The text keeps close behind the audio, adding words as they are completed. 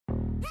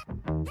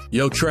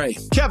Yo, Trey.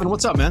 Kevin,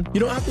 what's up, man? You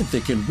know, I've been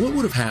thinking, what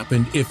would have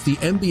happened if the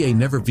NBA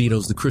never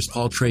vetoes the Chris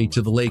Paul trade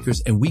to the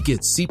Lakers and we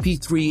get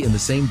CP3 in the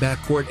same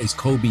backcourt as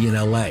Kobe in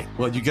LA?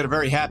 Well, you get a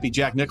very happy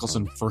Jack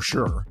Nicholson for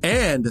sure.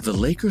 And the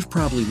Lakers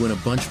probably win a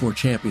bunch more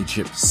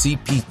championships.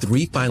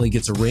 CP3 finally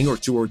gets a ring or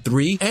two or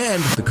three,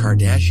 and the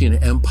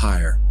Kardashian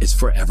empire is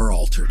forever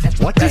altered.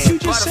 What did you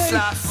just say?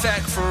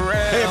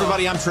 Hey,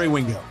 everybody, I'm Trey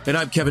Wingo. And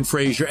I'm Kevin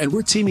Frazier, and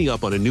we're teaming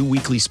up on a new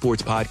weekly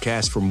sports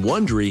podcast from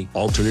Wondery,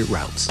 Alternate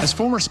Routes. As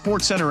former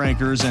Sports Center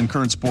anchors and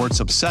current sports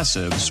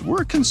obsessives,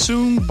 we're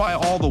consumed by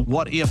all the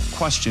what-if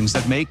questions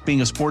that make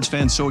being a sports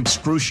fan so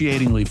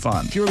excruciatingly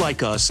fun. If you're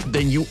like us,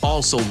 then you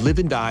also live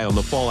and die on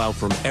the fallout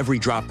from every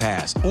drop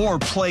pass. Or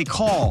play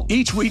call.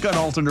 Each week on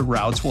Alternate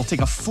Routes, we'll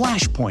take a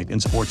flashpoint in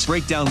sports,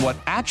 break down what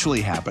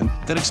actually happened,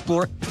 then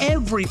explore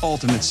every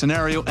alternate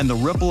scenario and the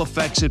ripple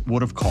effects it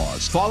would have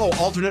caused. Follow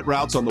Alternate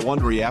Routes on the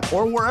Wondery app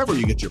or wherever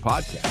you get your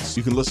podcasts.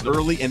 You can listen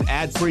early and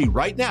ad-free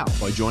right now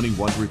by joining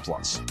Wondery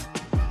Plus.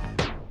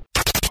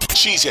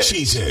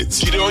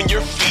 Cheeseheads. Get on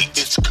your feet.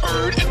 It's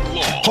Curd and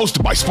Long.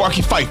 Hosted by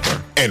Sparky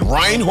Fifer and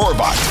Ryan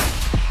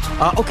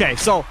Horvath. Okay,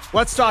 so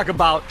let's talk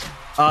about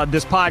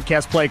this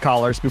podcast, Play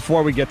Callers,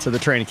 before we get to the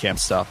training camp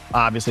stuff.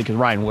 Obviously, because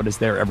Ryan Wood is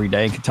there every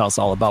day and can tell us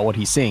all about what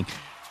he's seeing.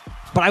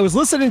 But I was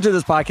listening to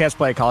this podcast,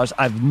 Play Callers.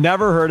 I've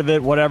never heard of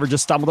it, whatever,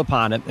 just stumbled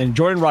upon it. And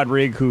Jordan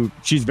Rodriguez, who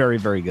she's very,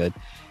 very good.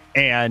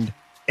 And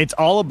it's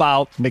all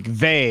about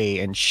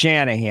McVay and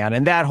Shanahan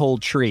and that whole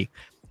tree.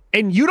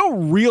 And you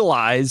don't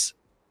realize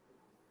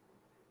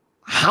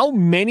how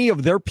many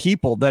of their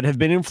people that have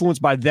been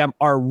influenced by them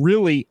are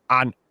really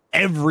on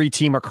every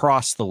team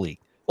across the league.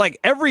 Like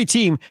every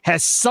team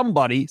has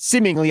somebody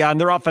seemingly on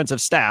their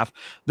offensive staff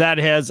that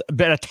has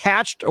been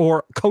attached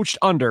or coached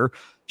under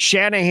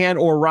Shanahan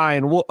or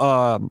Ryan Wood,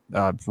 or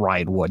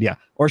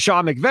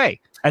Sean McVay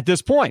at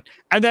this point.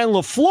 And then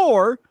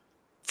LaFleur,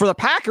 for the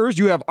Packers,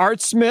 you have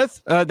Art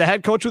Smith, the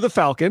head coach of the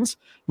Falcons,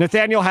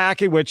 Nathaniel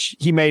Hackett, which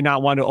he may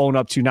not want to own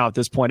up to now at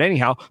this point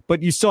anyhow,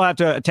 but you still have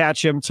to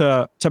attach him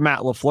to Matt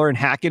LaFleur and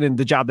Hackett and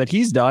the job that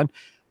he's done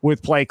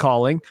with play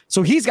calling.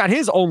 So he's got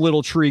his own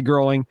little tree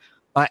growing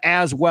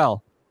as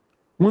well.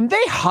 When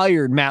they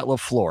hired Matt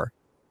LaFleur,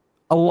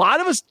 a lot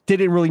of us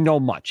didn't really know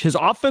much. His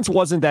offense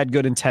wasn't that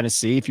good in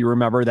Tennessee. If you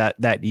remember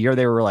that year,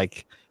 they were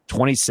like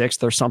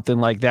 26th or something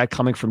like that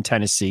coming from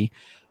Tennessee.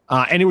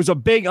 And it was a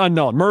big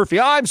unknown. Murphy,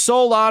 I'm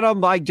sold on him.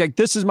 Like,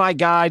 this is my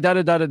guy.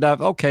 Da-da-da-da-da.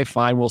 Okay,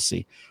 fine. We'll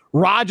see.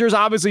 Rodgers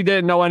obviously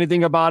didn't know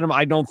anything about him.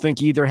 I don't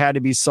think either had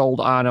to be sold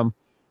on him.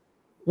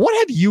 What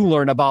have you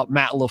learned about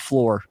Matt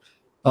LaFleur,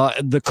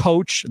 the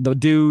coach, the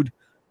dude,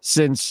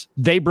 since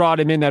they brought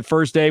him in that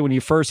first day when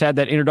you first had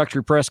that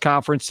introductory press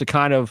conference to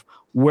kind of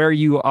where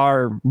you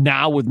are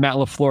now with Matt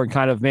LaFleur and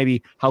kind of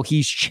maybe how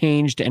he's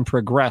changed and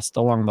progressed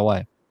along the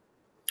way?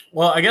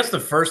 Well, I guess the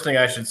first thing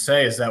I should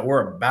say is that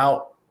we're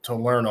about to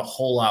learn a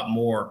whole lot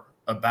more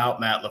about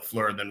Matt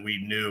LaFleur than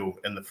we knew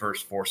in the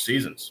first 4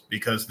 seasons,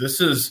 because this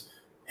is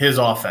his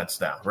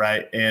offense now,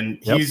 right? And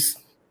he's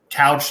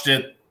couched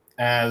it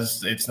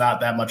as it's not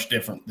that much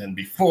different than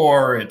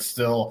before. It's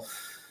still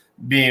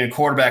being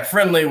quarterback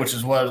friendly, which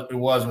is what it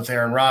was with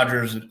Aaron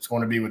Rodgers. It's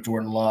going to be with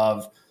Jordan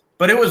Love.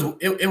 But it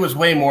was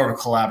way more of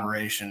a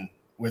collaboration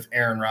with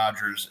Aaron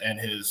Rodgers and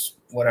his,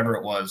 whatever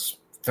it was,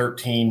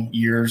 13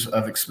 years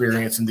of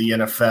experience in the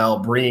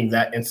NFL, bringing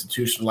that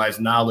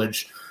institutionalized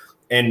knowledge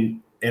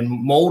and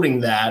molding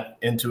that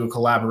into a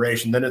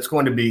collaboration than it's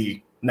going to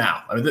be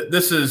now. I mean,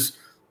 this is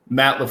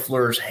Matt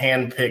LaFleur's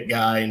handpicked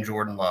guy in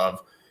Jordan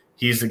Love.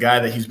 He's the guy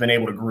that he's been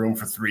able to groom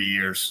for 3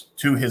 years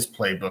to his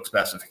playbook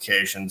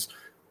specifications.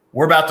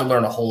 We're about to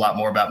learn a whole lot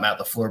more about Matt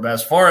LaFleur. But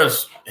as far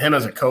as him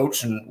as a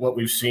coach and what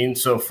we've seen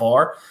so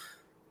far,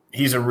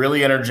 he's a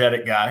really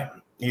energetic guy.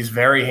 He's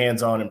very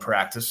hands-on in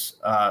practice,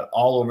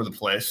 all over the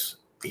place.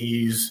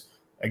 He's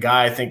a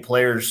guy I think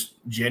players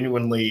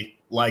genuinely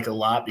like a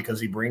lot because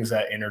he brings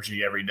that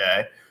energy every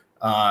day.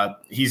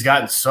 He's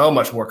gotten so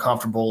much more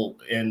comfortable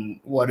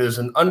in what is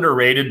an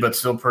underrated but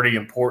still pretty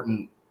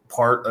important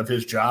part of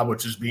his job,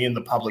 which is being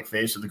the public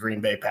face of the Green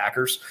Bay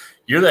Packers.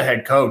 You're the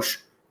head coach.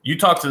 You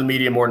talk to the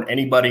media more than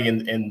anybody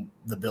in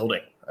the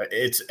building.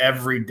 It's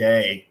every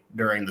day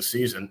during the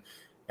season.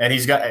 And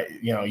he's got,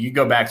 you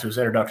go back to his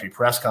introductory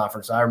press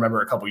conference. I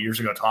remember a couple of years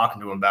ago talking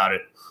to him about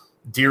it.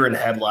 Deer in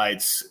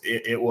headlights.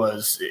 It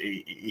was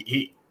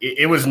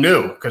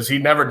new because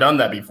he'd never done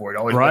that before. He'd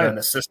always been an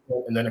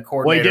assistant and then a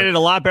coordinator. Well, he did it a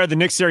lot better than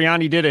Nick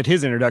Sirianni did at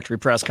his introductory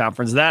press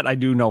conference. That I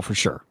do know for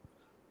sure.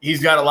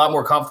 He's got a lot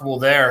more comfortable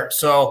there.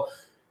 So,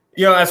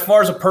 as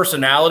far as a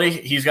personality,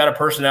 he's got a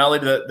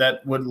personality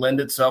that would lend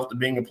itself to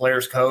being a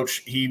player's coach.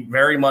 He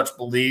very much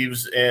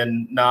believes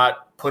in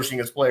not pushing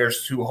his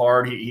players too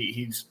hard.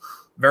 He's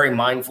very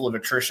mindful of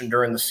attrition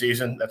during the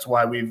season. That's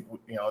why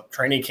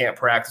training camp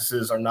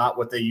practices are not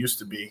what they used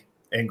to be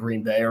in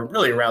Green Bay or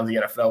really around the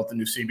NFL with the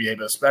new CBA,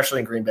 but especially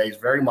in Green Bay, he's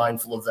very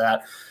mindful of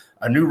that.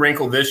 A new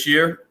wrinkle this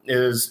year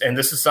is, and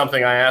this is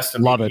something I asked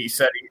him, he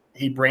said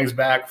he brings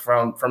back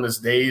from his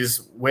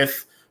days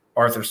with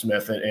Arthur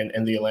Smith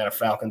and the Atlanta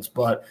Falcons,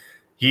 but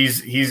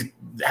he's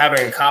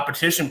having a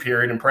competition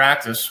period in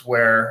practice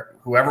where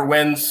whoever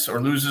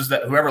loses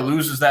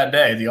that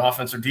day, the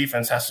offense or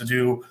defense, has to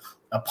do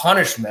a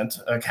punishment,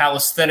 a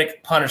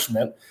calisthenic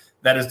punishment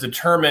that is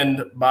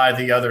determined by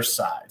the other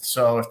side.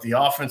 So if the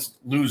offense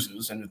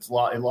loses, and it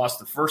lost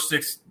the first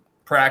 6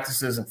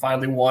 practices and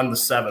finally won the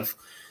 7th,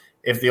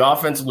 if the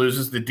offense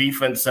loses, the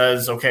defense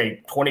says,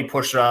 okay, 20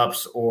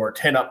 push-ups or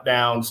 10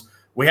 up-downs.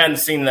 We hadn't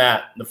seen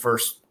that the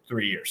first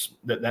 3 years.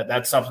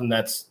 That's something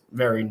that's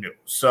very new.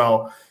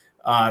 So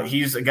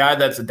he's a guy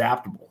that's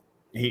adaptable.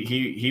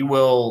 He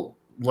will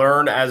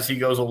learn as he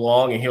goes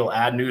along, and he'll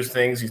add new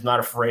things. He's not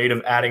afraid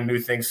of adding new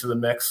things to the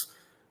mix.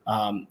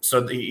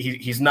 So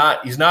he's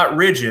not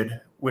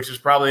rigid, which is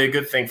probably a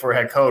good thing for a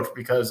head coach,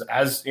 because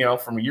as you know,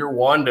 from year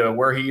 1 to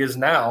where he is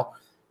now,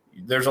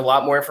 there's a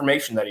lot more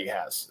information that he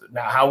has.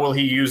 Now, how will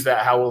he use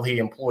that? How will he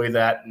employ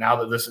that now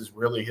that this is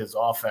really his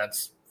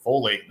offense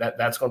fully?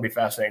 That's going to be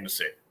fascinating to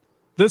see.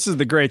 This is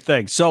the great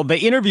thing. So they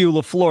interview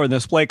LaFleur in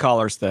this play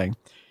callers thing,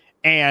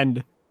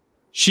 and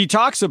she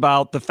talks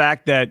about the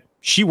fact that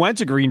she went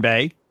to Green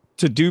Bay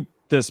to do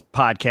this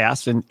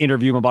podcast and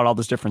interview him about all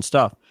this different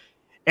stuff.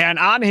 And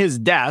on his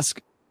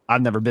desk,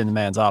 I've never been in the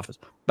man's office,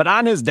 but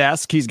on his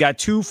desk, he's got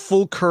 2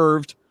 full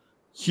curved,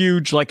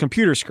 huge, like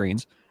computer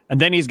screens. And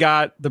then he's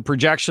got the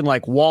projection,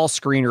 like wall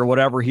screen or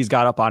whatever he's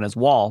got up on his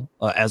wall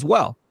as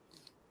well.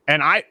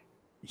 And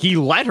he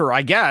let her,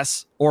 I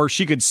guess, or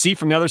she could see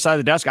from the other side of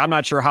the desk. I'm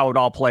not sure how it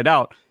all played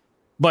out,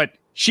 but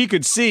she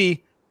could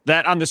see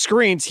that on the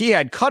screens, he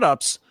had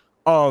cut-ups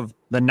of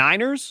the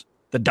Niners,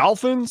 the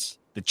Dolphins,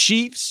 the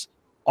Chiefs,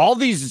 all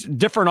these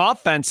different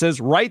offenses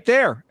right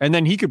there. And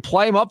then he could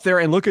play them up there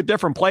and look at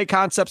different play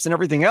concepts and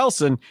everything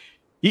else. And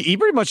he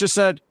pretty much just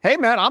said, hey,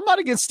 man, I'm not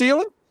against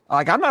stealing.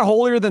 Like, I'm not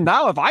holier than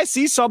thou. If I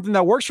see something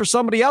that works for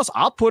somebody else,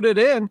 I'll put it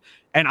in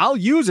and I'll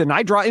use it. And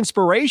I draw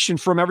inspiration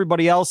from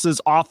everybody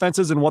else's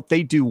offenses and what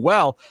they do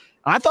well.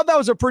 And I thought that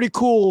was a pretty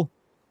cool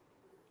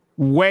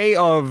way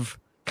of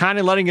kind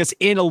of letting us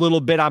in a little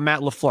bit on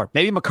Matt LaFleur.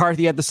 Maybe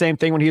McCarthy had the same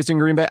thing when he was in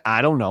Green Bay.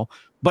 I don't know.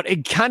 But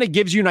it kind of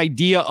gives you an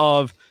idea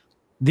of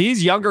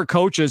these younger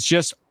coaches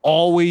just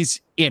always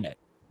in it,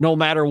 no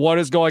matter what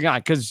is going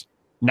on. Because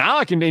now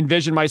I can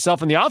envision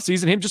myself in the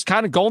offseason, him just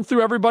kind of going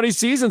through everybody's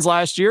seasons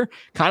last year,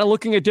 kind of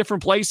looking at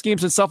different play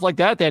schemes and stuff like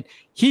that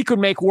he could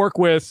make work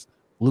with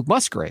Luke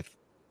Musgrave.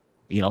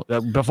 You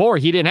know, before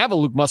he didn't have a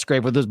Luke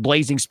Musgrave with his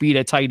blazing speed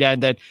at tight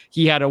end that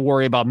he had to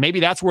worry about. Maybe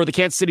that's where the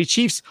Kansas City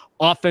Chiefs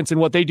offense and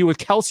what they do with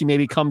Kelsey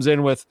maybe comes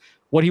in with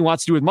what he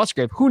wants to do with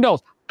Musgrave. Who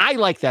knows? I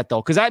like that,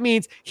 though, because that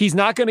means he's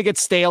not going to get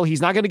stale.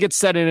 He's not going to get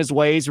set in his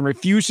ways and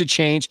refuse to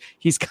change.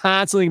 He's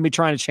constantly going to be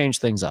trying to change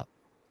things up.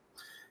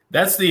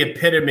 That's the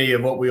epitome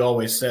of what we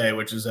always say,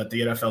 which is that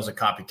the NFL is a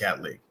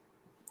copycat league.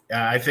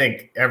 I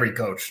think every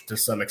coach, to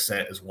some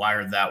extent, is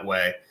wired that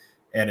way.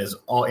 And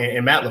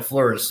Matt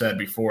LaFleur has said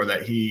before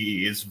that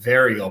he is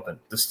very open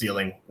to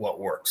stealing what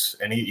works.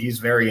 And he's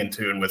very in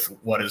tune with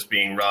what is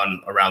being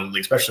run around the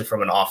league, especially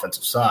from an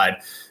offensive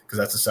side, because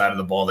that's the side of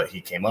the ball that he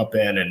came up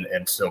in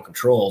and still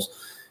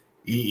controls.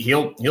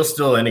 He'll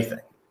steal anything.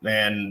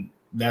 And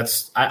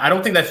I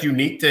don't think that's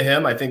unique to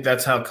him. I think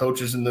that's how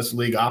coaches in this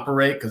league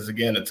operate, because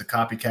again, it's a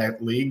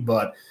copycat league.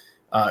 But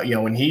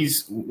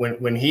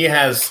when he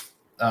has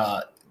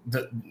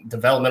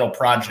developmental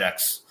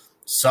projects,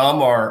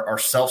 some are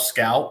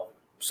self-scout,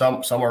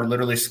 some are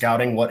literally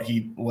scouting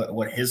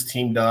what his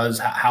team does,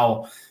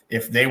 how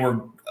if they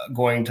were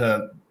going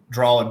to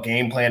draw a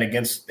game plan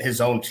against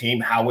his own team,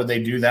 how would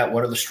they do that?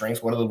 What are the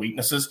strengths? What are the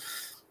weaknesses?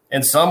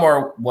 And some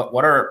are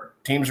what are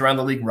teams around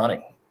the league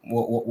running?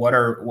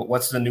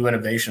 What's the new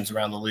innovations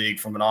around the league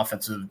from an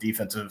offensive,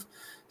 defensive,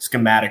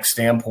 schematic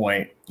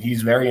standpoint?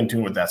 He's very in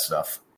tune with that stuff.